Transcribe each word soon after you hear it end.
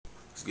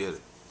Let's get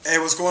it. Hey,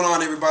 what's going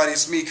on, everybody?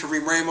 It's me,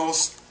 Karim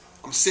Ramos.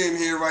 I'm sitting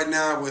here right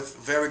now with a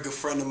very good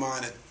friend of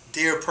mine, a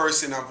dear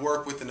person I've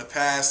worked with in the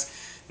past,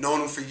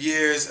 known him for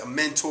years, a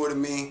mentor to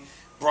me,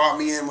 brought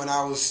me in when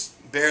I was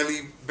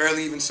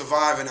barely even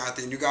surviving out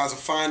there. And you guys will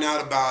find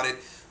out about it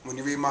when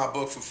you read my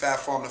book, From Phat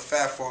Farm to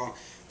Phat Farm.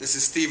 This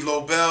is Steve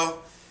Lobel.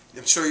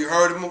 I'm sure you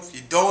heard of him. If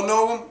you don't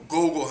know him,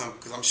 Google him,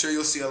 because I'm sure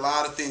you'll see a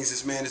lot of things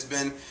this man has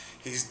been.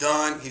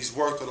 He's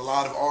worked with a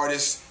lot of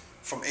artists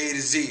from A to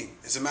Z.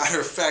 As a matter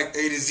of fact,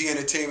 A to Z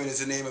Entertainment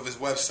is the name of his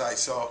website.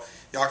 So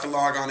y'all can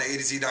log on to A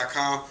to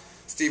Z.com.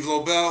 Steve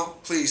Lobel,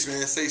 please,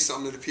 man, say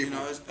something to the people. You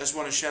know, I just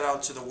want to shout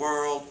out to the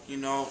world. You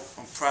know,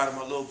 I'm proud of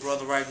my little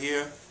brother right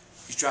here.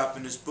 He's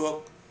dropping his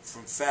book,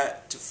 From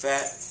Phat to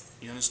Phat.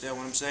 You understand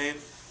what I'm saying?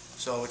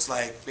 So it's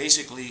like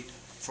basically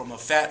from a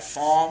Phat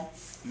Farm,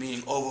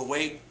 meaning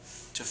overweight,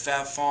 to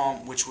Phat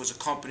Farm, which was a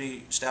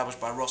company established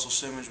by Russell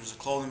Simmons, was a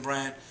clothing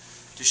brand.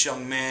 This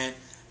young man,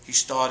 he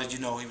started, you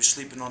know, he was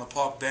sleeping on the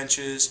park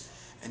benches,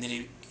 and then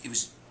he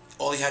was,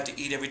 all he had to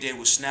eat every day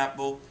was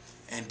Snapple,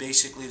 and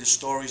basically the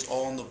story's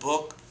all in the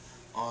book,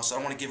 so I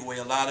don't want to give away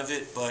a lot of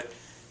it, but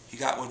he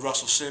got with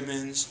Russell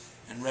Simmons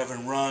and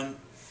Reverend Run,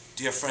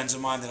 dear friends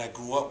of mine that I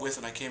grew up with,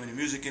 and I came in the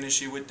music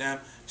industry with them.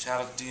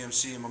 Shout out to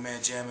DMC and my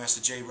man Jam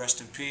Master Jay, rest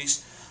in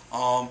peace.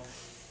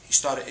 He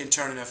started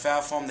interning at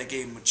Phat Farm. They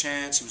gave him a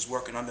chance. He was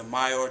working under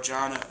Mayor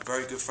Jana, a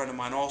very good friend of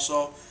mine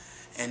also,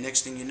 and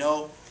next thing you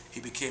know, he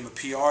became a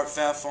PR at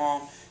Phat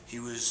Farm. He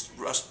was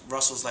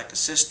Russell's like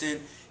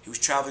assistant. He was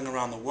traveling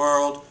around the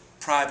world,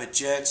 private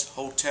jets,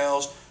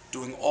 hotels,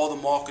 doing all the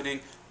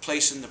marketing,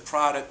 placing the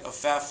product of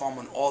Phat Farm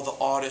on all the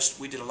artists.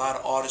 We did a lot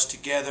of artists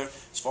together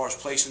as far as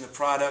placing the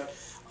product.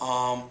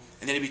 And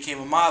then he became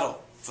a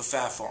model for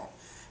Phat Farm.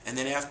 And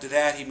then after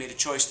that, he made a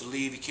choice to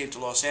leave. He came to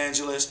Los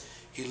Angeles.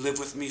 He lived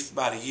with me for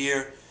about a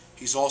year.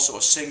 He's also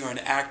a singer and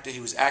actor.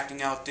 He was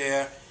acting out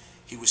there.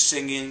 He was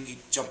singing. He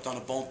jumped on a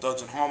Bone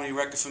Thugs and Harmony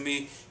record for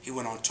me. He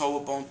went on tour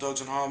with Bone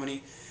Thugs and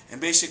Harmony. And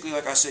basically,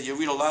 like I said, you'll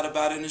read a lot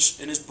about it in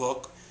his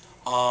book.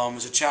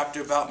 There's a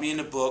chapter about me in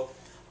the book.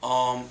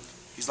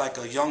 He's like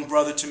a young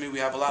brother to me. We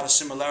have a lot of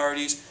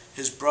similarities.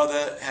 His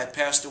brother had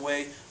passed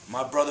away.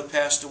 My brother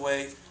passed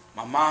away.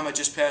 My mom had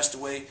just passed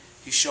away.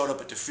 He showed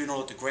up at the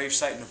funeral at the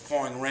gravesite in the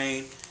pouring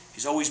rain.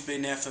 He's always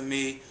been there for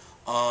me.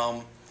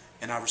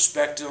 And I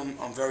respect him.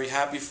 I'm very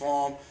happy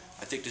for him.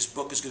 I think this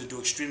book is going to do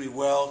extremely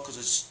well because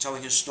it's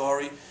telling his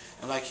story.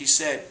 And like he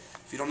said,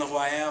 if you don't know who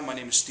I am, my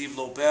name is Steve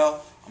Lobel.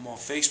 I'm on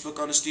Facebook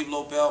under Steve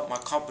Lobel. My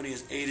company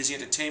is A to Z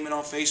Entertainment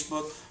on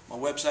Facebook. My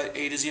website,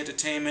 A to Z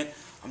Entertainment.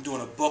 I'm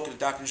doing a book and a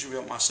documentary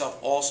about myself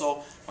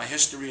also. My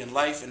history in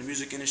life and the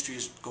music industry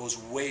goes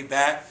way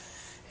back.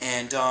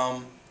 And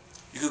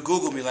you could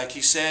Google me like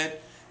he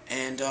said.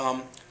 And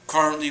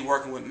currently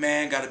working with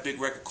Man, got a big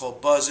record called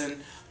Buzzin'.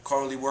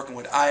 Currently working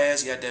with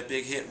Ayaz, he had that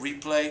big hit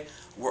Replay.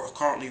 We're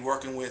currently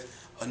working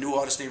with a new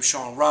artist named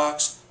Sean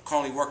Rocks.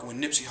 Currently working with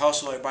Nipsey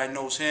Hussle, everybody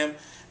knows him.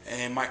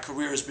 And my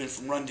career has been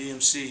from Run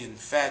DMC and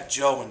Fat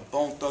Joe and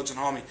Bone Thugs and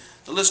Harmony.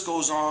 The list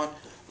goes on.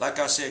 Like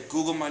I said,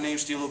 Google my name,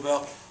 Steve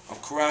Lobel. I'm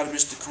proud of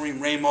Mr.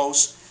 Karim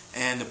Ramos,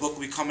 and the book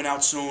will be coming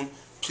out soon.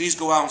 Please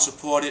go out and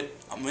support it.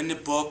 I'm in the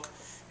book,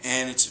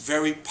 and it's a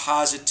very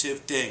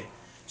positive thing.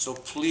 So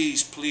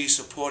please, please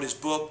support his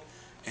book,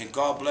 and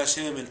God bless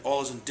him and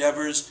all his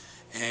endeavors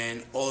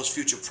and all his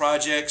future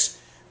projects.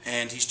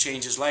 And he's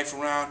changed his life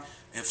around.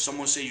 If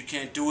someone say you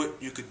can't do it,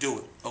 you could do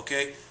it.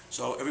 Okay?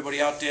 So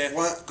everybody out there,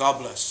 God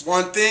bless.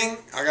 One thing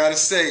I gotta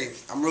say,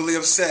 I'm really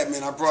upset,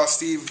 man. I brought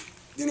Steve,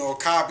 a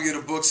copy of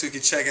the book so he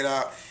could check it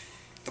out.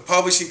 The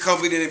publishing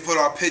company didn't put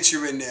our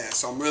picture in there,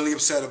 so I'm really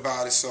upset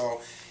about it.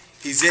 So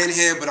he's in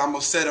here, but I'm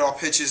upset that our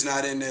picture's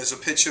not in there. There's a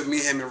picture of me,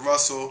 him, and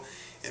Russell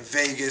in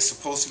Vegas,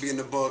 supposed to be in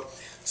the book.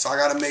 So I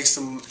gotta make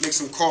some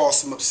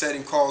calls, some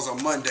upsetting calls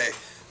on Monday.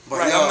 But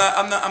right,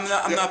 I'm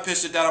not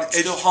pissed at that. I'm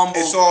still humble.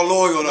 It's all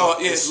loyal, though. No,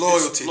 it's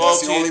loyalty.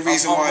 That's the only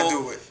reason why I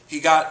do it. He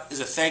got is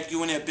a thank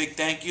you in there, big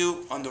thank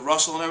you under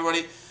Russell and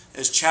everybody.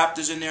 There's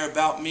chapters in there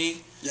about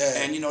me.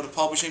 Yeah. And the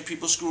publishing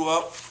people screw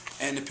up,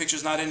 and the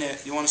picture's not in there.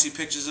 You want to see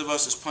pictures of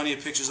us? There's plenty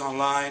of pictures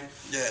online.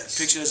 Yes.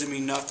 The picture doesn't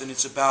mean nothing.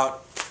 It's about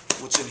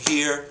what's in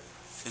here,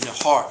 in the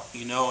heart,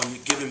 and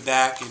you're giving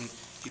back. And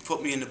he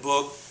put me in the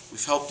book.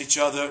 We've helped each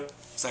other.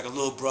 It's like a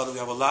little brother. We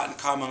have a lot in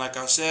common, like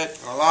I said.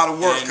 A lot of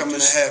work coming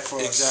ahead for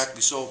us.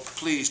 Exactly. So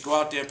please go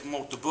out there and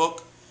promote the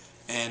book.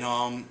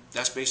 And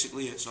that's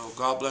basically it. So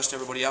God bless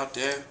everybody out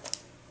there.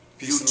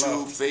 Peace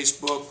YouTube,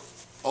 Facebook,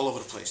 all over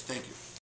the place. Thank you.